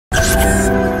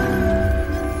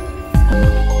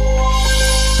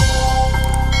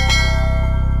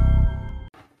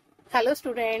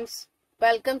students,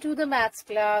 welcome to the maths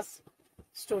class.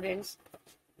 Students,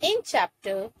 in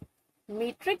chapter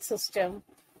metric system,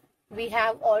 we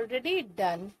have already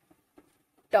done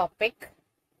topic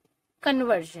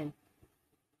conversion.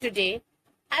 Today,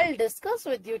 I'll discuss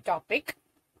with you topic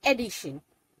addition.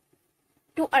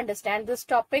 To understand this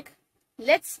topic,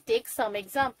 let's take some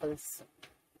examples.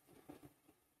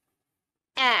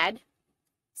 Add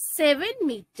 7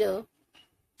 meter,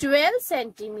 12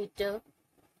 centimeter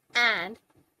and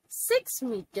 6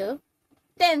 meter,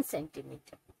 10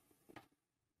 centimeter.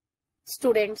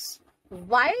 Students,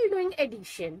 while doing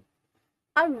addition,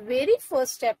 our very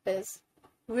first step is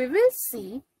we will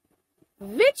see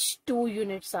which two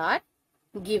units are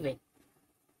given.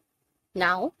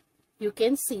 Now, you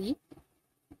can see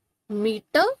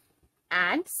meter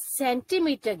and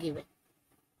centimeter given.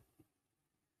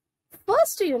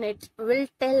 First unit will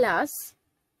tell us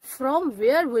from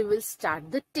where we will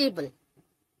start the table.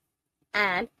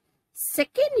 And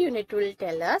second unit will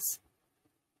tell us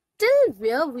till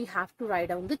where we have to write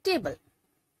down the table.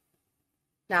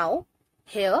 Now,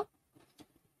 here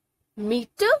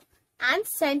meter and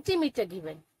centimeter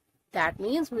given. That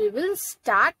means we will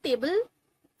start table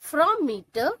from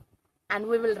meter and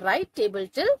we will write table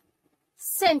till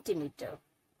centimeter.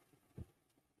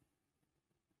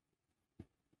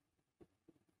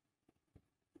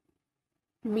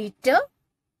 Meter,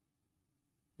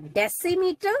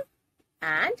 decimeter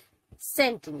and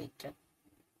centimeter.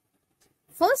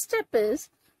 First step is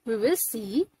we will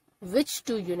see which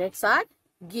two units are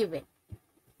given.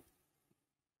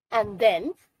 And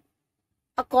then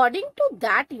according to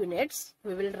that units,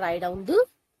 we will write down the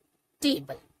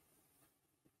table.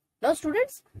 Now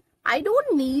students, I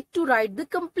don't need to write the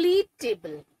complete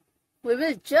table. We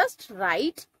will just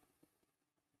write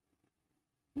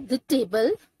the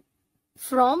table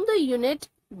from the unit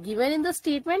given in the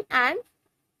statement and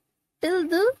till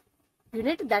the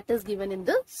unit that is given in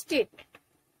the statement.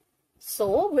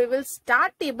 So, we will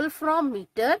start table from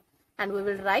meter and we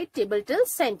will write table till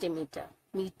centimeter.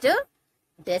 Meter,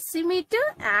 decimeter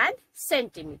and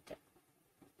centimeter.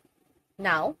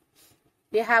 Now,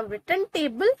 we have written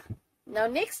table. Now,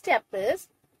 next step is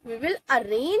we will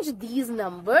arrange these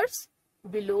numbers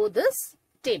below this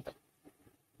table.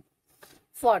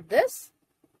 For this,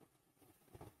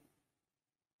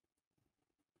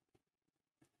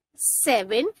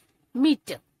 7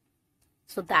 meter.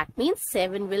 So that means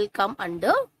 7 will come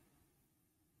under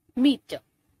meter.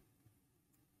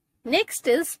 Next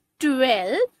is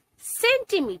 12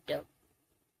 centimeter.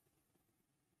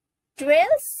 12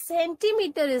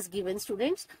 centimeter is given,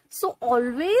 students. So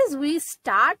always we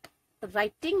start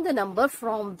writing the number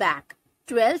from back.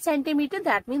 12 centimeter,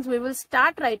 that means we will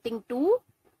start writing 2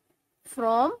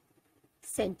 from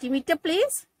centimeter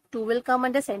place. 2 will come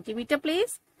under centimeter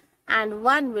place. And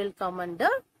 1 will come under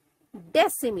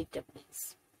decimeter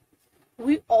place.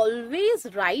 We always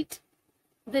write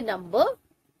the number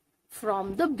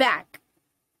from the back.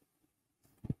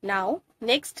 Now,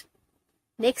 next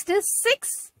is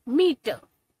 6 meter.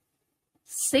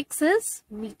 6 is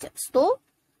meter. So,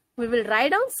 we will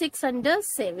write down 6 under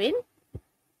 7,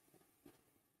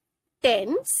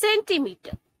 10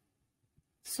 centimeter.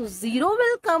 So, 0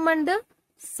 will come under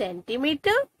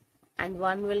centimeter and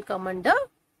 1 will come under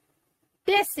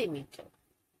decimeter.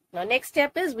 Now next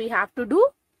step is we have to do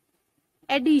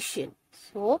addition.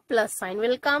 So plus sign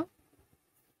will come.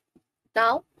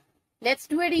 Now let's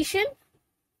do addition.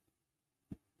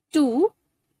 2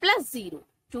 plus 0.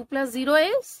 2 plus 0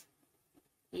 is?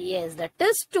 Yes, that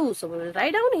is 2. So we will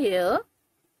write down here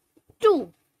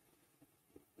 2.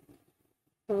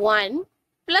 1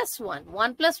 plus 1.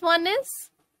 1 plus 1 is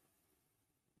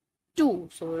 2.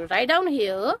 So we will write down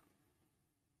here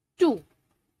 2.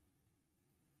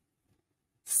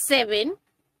 7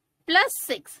 plus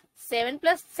 6. 7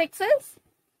 plus 6 is?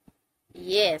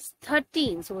 Yes,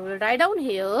 13. So we will write down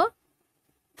here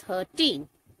 13.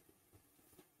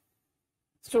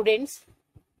 Students,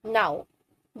 now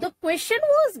the question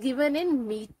was given in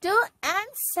meter and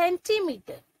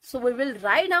centimeter. So we will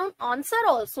write down answer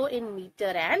also in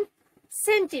meter and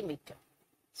centimeter.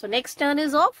 So next turn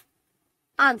is of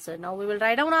answer. Now we will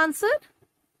write down answer.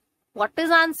 What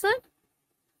is answer?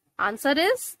 Answer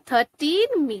is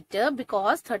 13 meter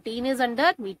because 13 is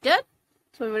under meter.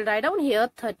 So we will write down here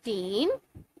 13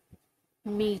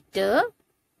 meter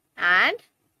and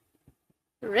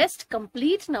rest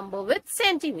complete number with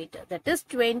centimeter. That is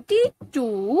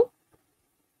 22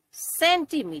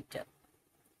 centimeter.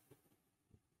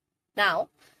 Now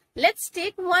let's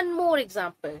take one more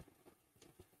example.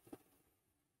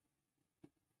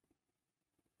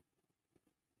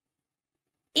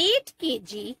 8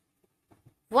 kg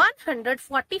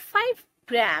 145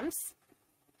 grams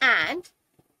and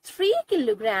 3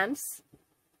 kilograms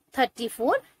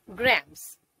 34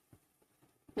 grams.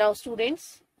 Now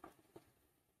students,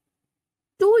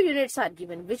 2 units are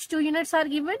given. Which 2 units are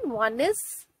given? One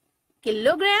is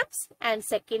kilograms and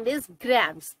second is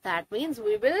grams. That means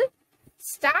we will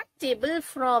start table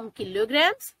from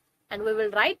kilograms and we will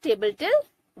write table till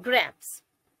grams.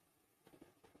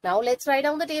 Now let's write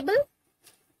down the table.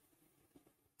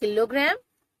 Kilogram,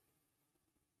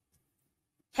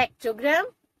 hectogram,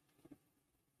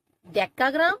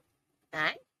 decagram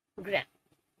and gram.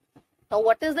 Now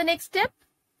what is the next step?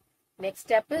 Next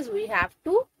step is we have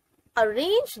to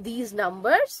arrange these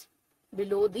numbers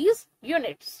below these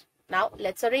units. Now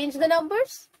let's arrange the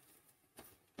numbers.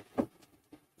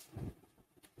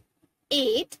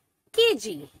 8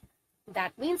 kg.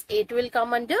 That means 8 will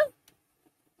come under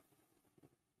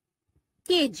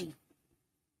kg.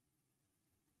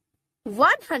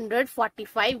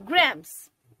 145 grams.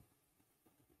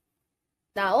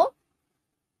 Now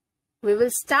we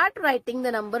will start writing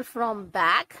the number from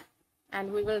back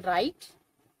and we will write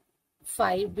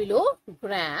 5 below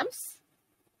grams,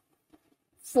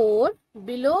 4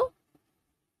 below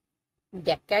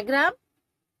decagram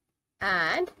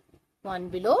and 1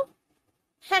 below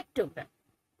hectogram.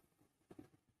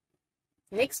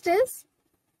 Next is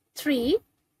 3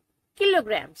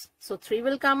 kilograms. So 3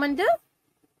 will come under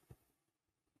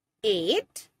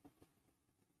 8,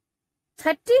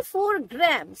 34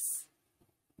 grams.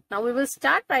 Now we will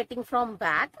start writing from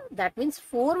back. That means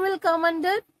 4 will come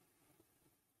under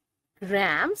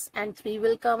grams and 3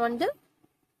 will come under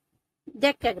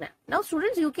decagram. Now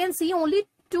students, you can see only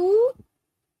 2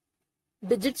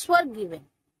 digits were given.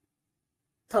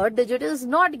 Third digit is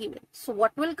not given. So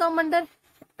what will come under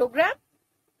hectogram?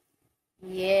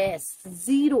 Yes,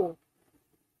 0.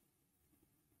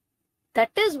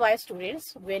 That is why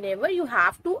students, whenever you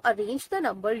have to arrange the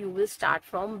number, you will start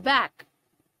from back.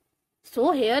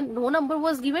 So here no number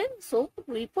was given, so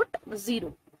we put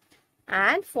 0.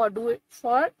 And for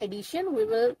addition, we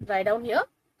will write down here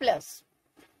plus.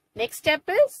 Next step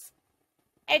is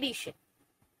addition.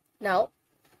 Now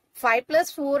 5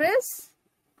 plus 4 is,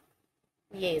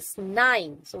 yes,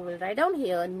 9. So we'll write down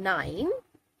here 9.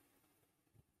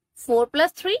 4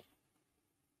 plus 3,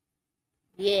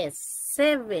 yes,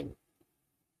 7.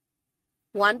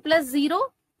 1 plus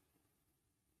 0,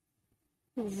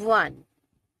 1.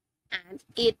 And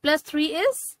 8 plus 3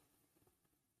 is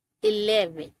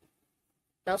 11.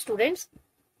 Now students,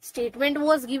 statement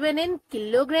was given in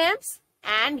kilograms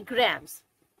and grams.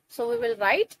 So we will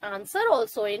write answer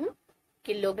also in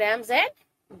kilograms and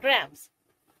grams.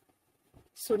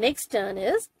 So next turn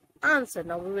is answer.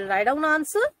 Now we will write down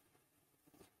answer.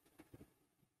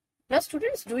 Now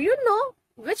students, do you know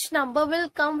which number will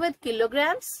come with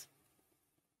kilograms?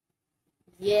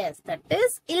 Yes, that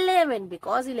is 11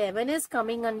 because 11 is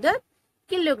coming under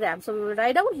kilograms. So we will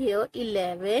write down here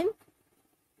 11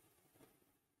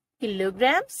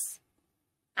 kilograms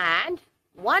and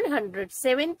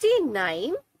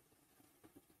 179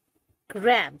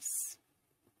 grams.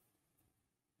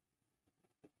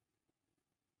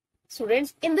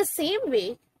 Students, in the same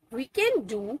way, we can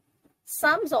do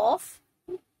sums of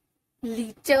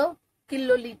liter,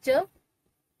 kiloliter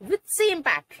with same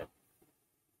pattern.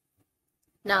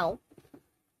 Now,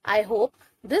 I hope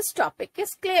this topic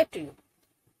is clear to you.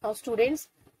 Now students,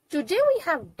 today we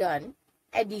have done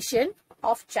addition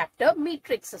of chapter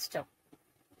metric system.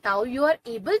 Now you are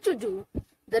able to do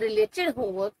the related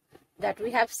homework that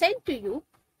we have sent to you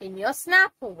in your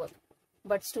SNAP homework.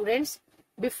 But students,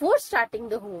 before starting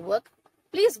the homework,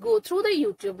 please go through the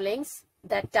YouTube links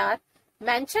that are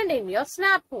mentioned in your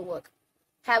SNAP homework.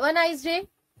 Have a nice day.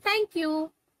 Thank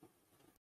you.